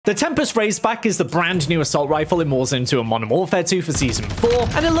The Tempus Razorback is the brand new assault rifle in Warzone 2 and Modern Warfare 2 for Season 4,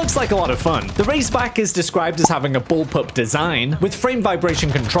 and it looks like a lot of fun. The Razorback is described as having a bullpup design with frame vibration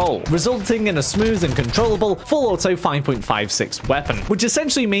control, resulting in a smooth and controllable full auto 5.56 weapon, which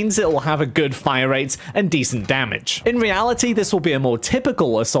essentially means it will have a good fire rate and decent damage. In reality, this will be a more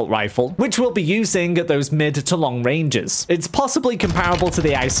typical assault rifle, which we'll be using at those mid to long ranges. It's possibly comparable to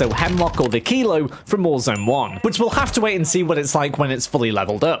the ISO Hemlock or the Kilo from Warzone 1, but we'll have to wait and see what it's like when it's fully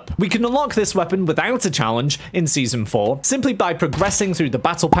leveled up. We can unlock this weapon without a challenge in Season 4 simply by progressing through the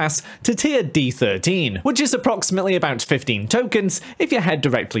Battle Pass to tier D13, which is approximately about 15 tokens if you head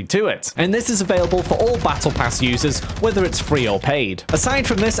directly to it. And this is available for all Battle Pass users, whether it's free or paid. Aside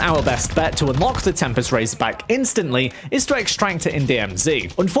from this, our best bet to unlock the Tempus Razorback instantly is to extract it in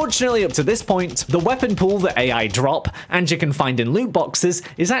DMZ. Unfortunately, up to this point, the weapon pool that AI drop and you can find in loot boxes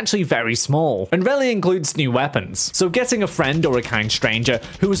is actually very small and rarely includes new weapons. So getting a friend or a kind stranger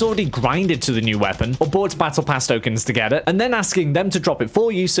who has already grinded to the new weapon or bought Battle Pass tokens to get it, and then asking them to drop it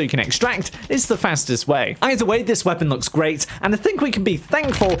for you so you can extract is the fastest way. Either way, this weapon looks great, and I think we can be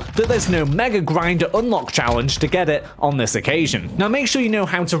thankful that there's no mega grinder unlock challenge to get it on this occasion. Now make sure you know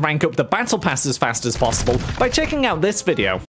how to rank up the Battle Pass as fast as possible by checking out this video.